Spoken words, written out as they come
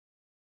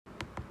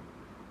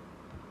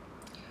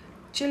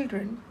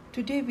Children,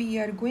 today we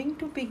are going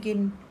to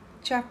begin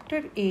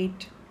Chapter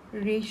 8,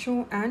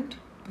 Ratio and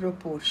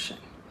Proportion.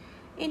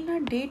 In our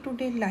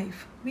day-to-day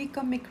life, we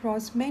come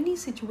across many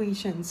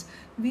situations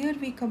where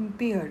we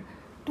compare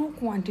two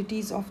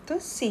quantities of the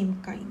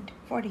same kind.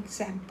 For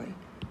example,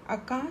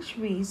 Akash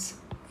weighs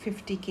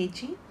 50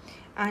 kg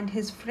and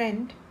his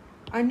friend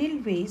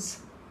Anil weighs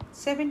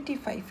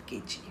 75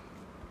 kg.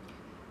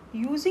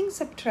 Using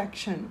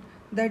subtraction,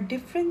 the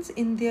difference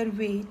in their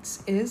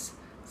weights is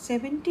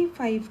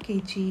 75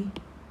 kg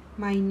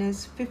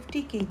minus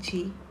 50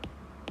 kg,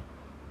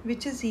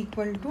 which is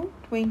equal to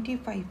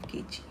 25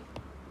 kg.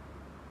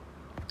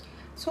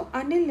 So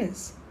Anil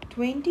is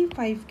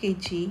 25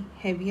 kg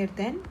heavier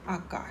than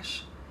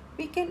Akash.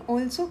 We can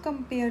also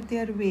compare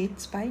their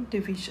weights by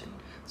division.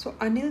 So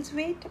Anil's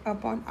weight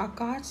upon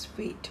Akash's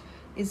weight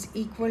is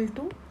equal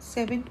to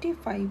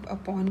 75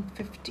 upon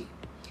 50.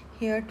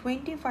 Here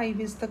 25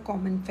 is the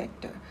common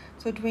factor.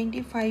 So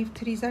 25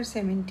 3s are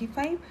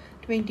 75,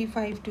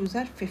 25 2s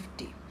are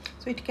 50.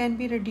 So it can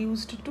be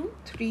reduced to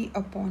 3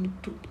 upon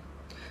 2.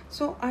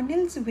 So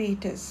Anil's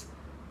weight is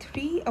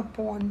 3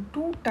 upon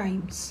 2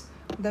 times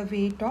the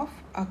weight of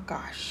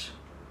Akash.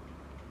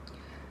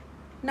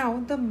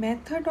 Now the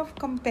method of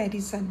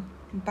comparison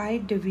by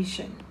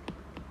division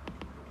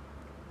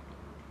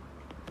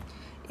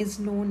is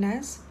known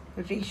as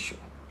ratio.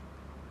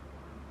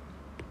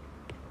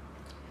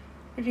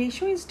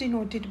 Ratio is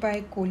denoted by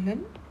a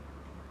colon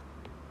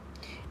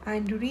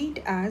and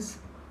read as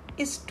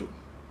is to.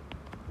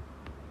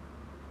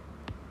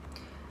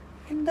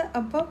 In the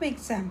above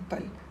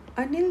example,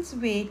 Anil's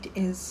weight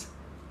is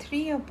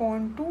 3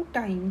 upon 2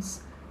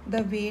 times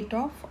the weight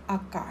of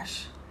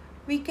Akash.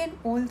 We can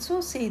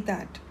also say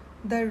that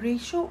the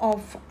ratio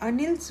of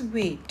Anil's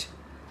weight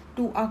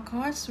to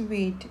Akash's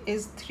weight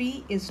is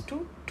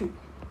 3:2.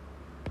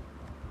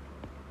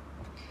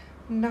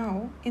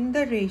 Now in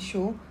the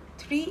ratio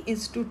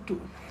 3:2,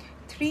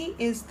 3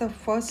 is the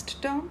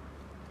first term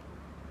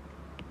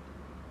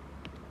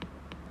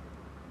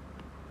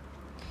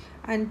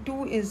and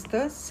 2 is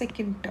the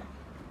second term.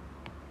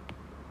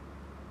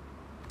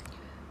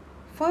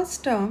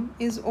 First term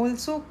is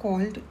also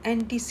called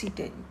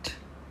antecedent,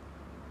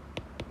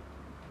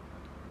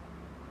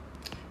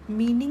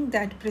 meaning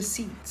that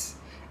precedes,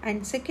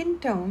 and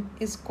second term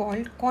is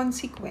called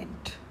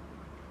consequent,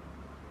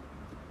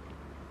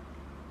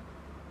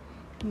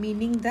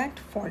 meaning that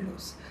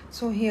follows.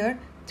 So here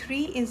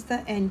 3 is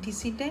the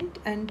antecedent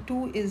and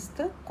 2 is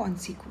the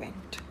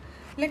consequent.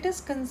 Let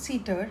us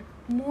consider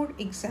more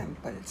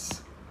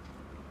examples.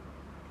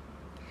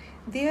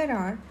 There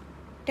are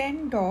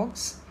 10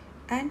 dogs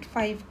and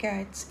 5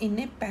 cats in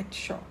a pet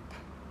shop.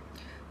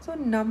 So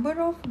number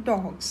of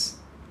dogs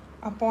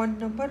upon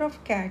number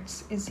of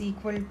cats is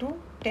equal to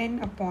 10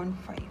 upon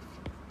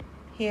 5.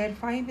 Here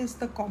 5 is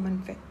the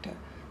common factor.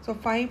 So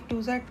 5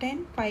 2s are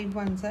 10, 5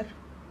 1s are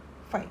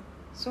 5.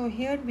 So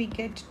here we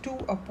get 2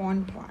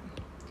 upon 1.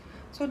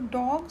 So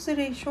dogs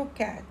ratio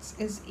cats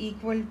is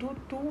equal to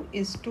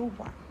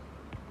 2:1.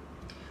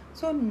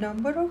 So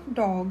number of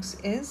dogs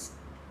is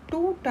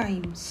 2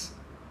 times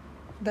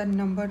the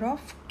number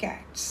of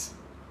cats.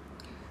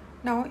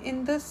 Now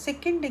in the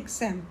second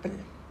example,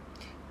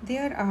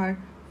 there are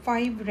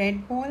 5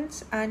 red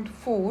balls and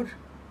 4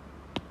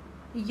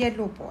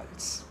 yellow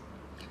balls.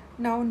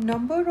 Now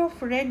number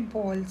of red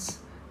balls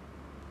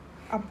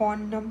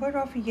upon number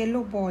of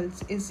yellow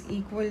balls is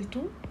equal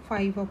to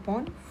 5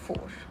 upon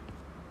 4.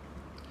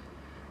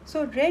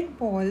 So red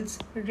balls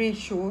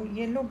ratio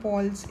yellow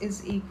balls is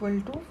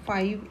equal to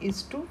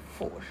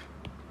 5:4.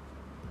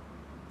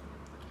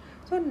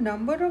 So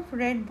number of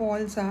red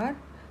balls are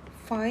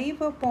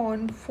 5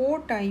 upon 4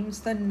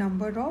 times the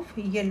number of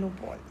yellow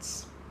balls.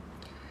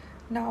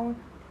 Now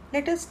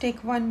let us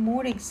take one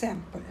more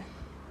example.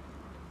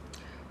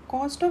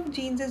 Cost of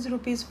jeans is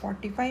rupees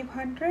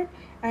 4,500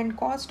 and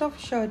cost of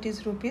shirt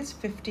is rupees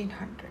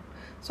 1,500.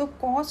 So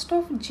cost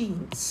of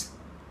jeans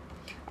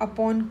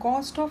upon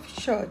cost of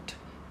shirt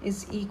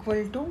is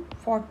equal to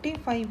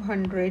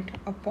 4,500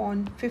 upon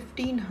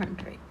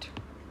 1,500.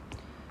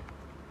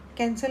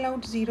 Cancel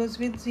out zeros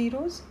with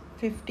zeros.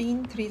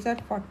 15 3s are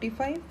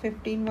 45,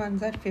 15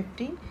 1s are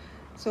 15.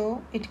 So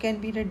it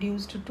can be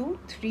reduced to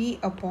 3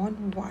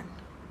 upon 1.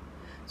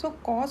 So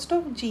cost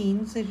of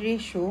jeans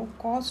ratio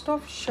cost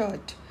of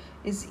shirt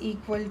is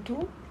equal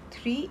to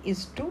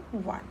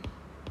 3:1.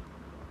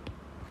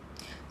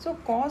 So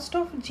cost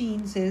of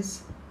jeans is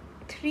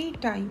 3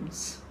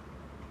 times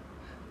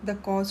the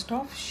cost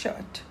of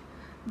shirt,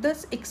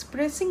 thus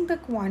expressing the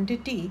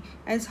quantity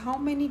as how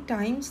many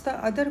times the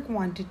other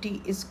quantity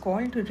is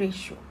called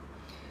ratio.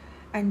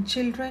 And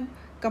children,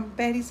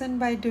 comparison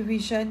by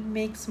division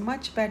makes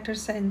much better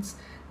sense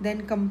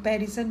than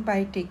comparison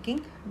by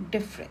taking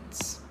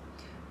difference.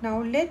 Now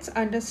let's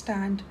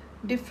understand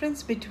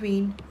difference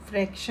between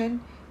fraction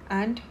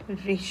and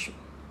ratio.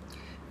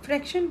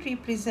 Fraction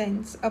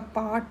represents a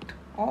part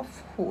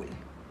of whole.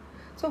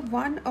 So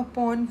 1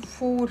 upon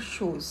 4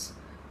 shows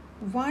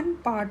 1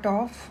 part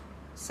of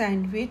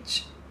sandwich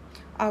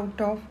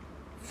out of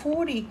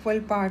 4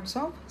 equal parts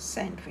of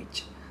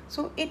sandwich.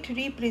 So it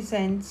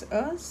represents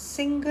a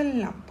single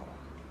number.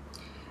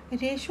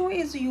 Ratio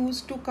is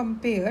used to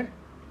compare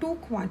two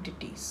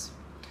quantities.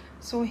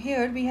 So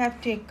here we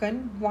have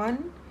taken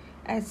 1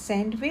 as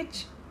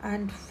sandwich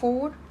and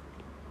 4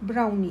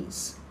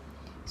 brownies.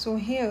 So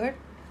here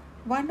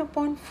 1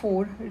 upon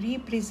 4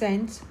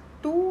 represents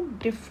two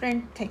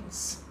different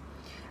things,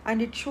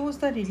 and it shows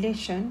the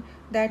relation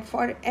that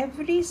for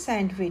every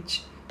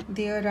sandwich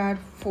there are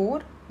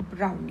 4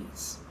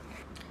 brownies.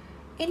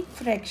 In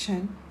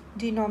fraction,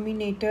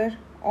 denominator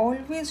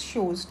always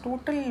shows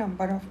total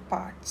number of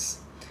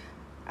parts,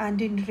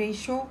 and in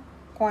ratio,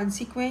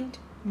 consequent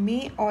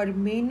may or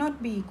may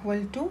not be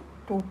equal to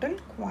total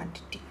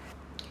quantity.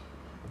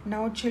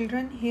 Now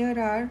children, here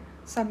are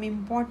some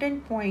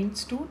important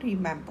points to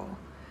remember.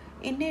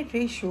 In a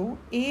ratio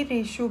A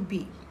ratio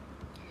B,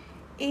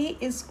 A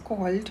is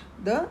called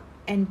the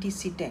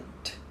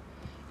antecedent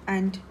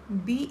and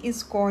B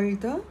is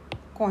called the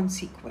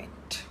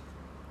consequent.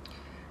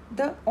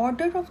 The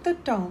order of the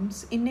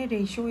terms in a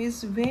ratio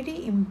is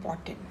very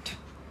important.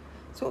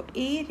 So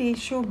A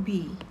ratio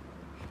B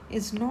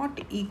is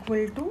not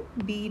equal to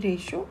B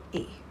ratio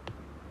A.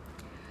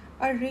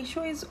 A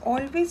ratio is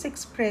always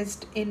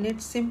expressed in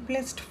its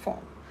simplest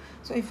form.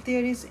 So if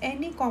there is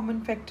any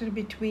common factor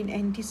between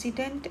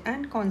antecedent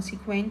and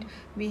consequent,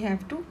 we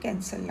have to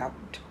cancel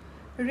out.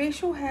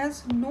 Ratio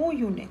has no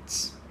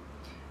units.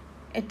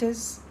 It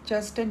is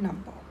just a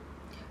number.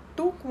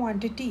 Two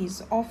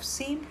quantities of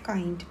same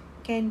kind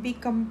can be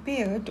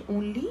compared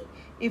only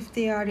if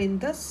they are in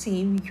the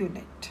same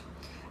unit.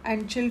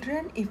 And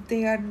children, if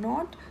they are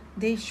not,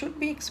 they should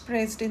be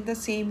expressed in the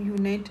same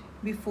unit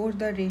before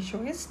the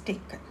ratio is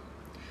taken.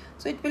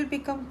 So it will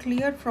become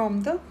clear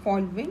from the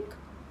following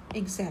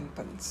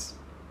examples.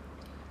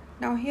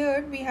 Now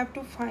here we have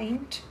to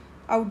find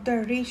out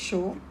the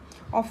ratio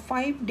of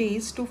 5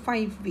 days to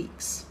 5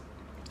 weeks.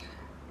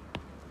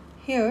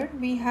 Here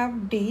we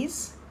have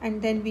days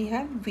and then we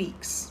have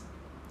weeks.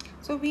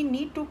 So we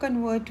need to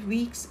convert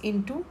weeks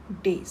into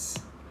days,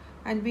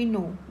 and we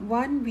know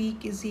 1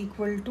 week is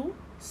equal to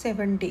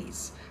 7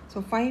 days.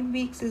 So 5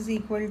 weeks is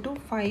equal to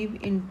 5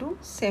 into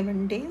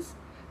 7 days,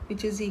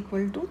 which is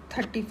equal to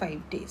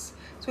 35 days.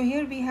 So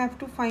here we have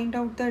to find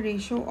out the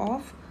ratio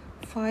of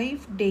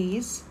 5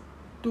 days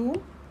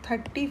to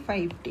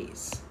 35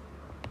 days.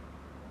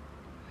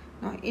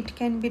 Now it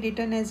can be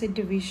written as a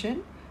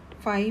division,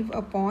 5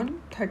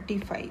 upon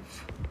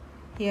 35.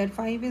 Here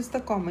 5 is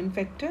the common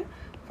factor.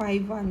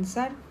 5 ones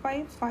are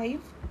 5, 5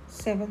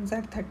 sevens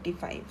are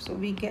 35. So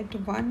we get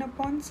 1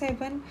 upon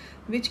 7,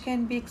 which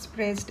can be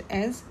expressed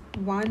as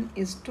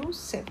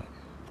 1:7.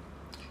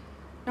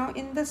 Now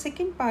in the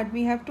second part,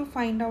 we have to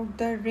find out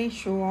the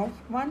ratio of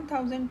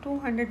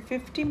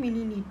 1250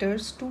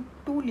 milliliters to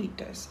 2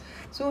 liters.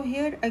 So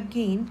here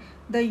again,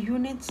 the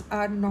units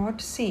are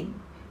not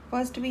same.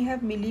 First we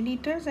have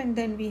milliliters and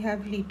then we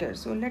have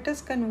liters. So let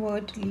us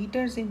convert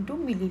liters into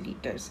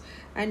milliliters.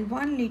 And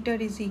 1 liter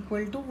is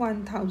equal to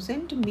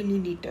 1000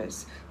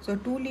 milliliters. So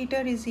 2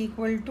 liter is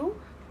equal to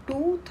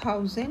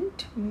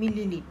 2000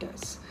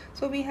 milliliters.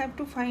 So we have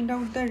to find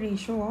out the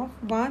ratio of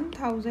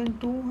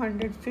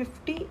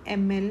 1250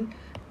 ml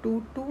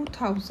to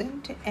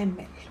 2000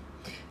 ml.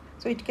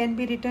 So it can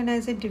be written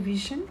as a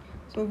division.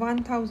 So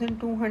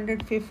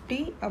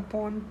 1250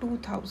 upon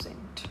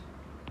 2000.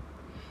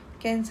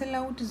 Cancel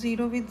out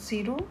 0 with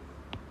 0.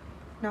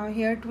 Now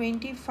here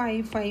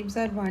 25 5s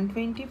are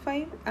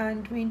 125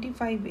 and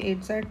 25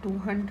 8s are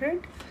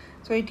 200.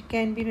 So it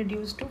can be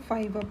reduced to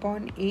 5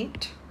 upon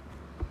 8.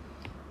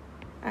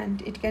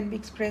 And it can be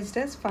expressed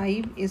as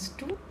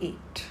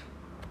 5:8.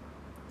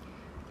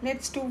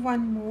 Let's do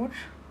one more.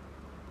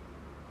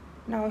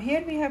 Now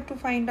here we have to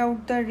find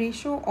out the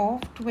ratio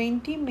of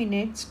 20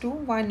 minutes to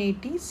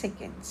 180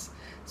 seconds.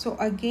 So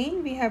again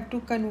we have to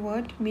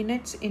convert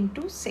minutes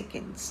into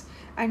seconds,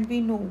 and we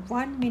know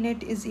 1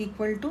 minute is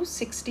equal to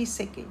 60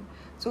 seconds.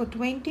 So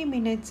 20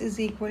 minutes is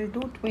equal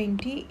to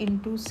 20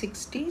 into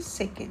 60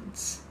 seconds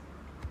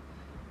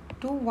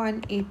to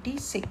 180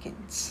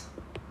 seconds.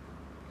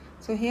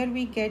 So here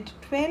we get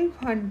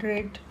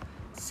 1200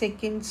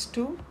 seconds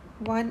to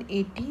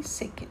 180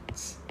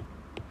 seconds.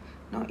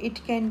 Now it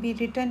can be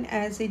written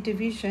as a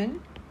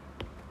division,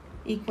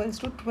 equals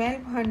to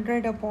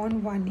 1200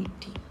 upon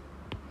 180.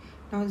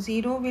 Now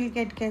 0 will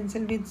get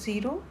cancelled with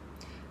 0.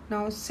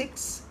 Now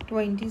 6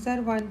 20s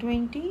are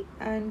 120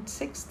 and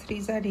 6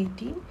 3s are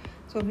 18.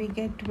 So we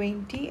get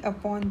 20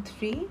 upon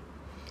 3,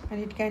 and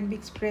it can be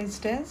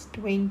expressed as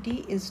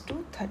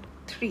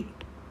 20:3.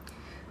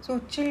 So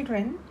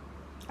children,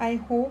 I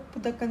hope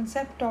the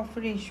concept of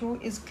ratio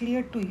is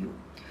clear to you.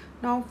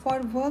 Now for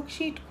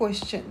worksheet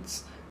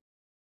questions,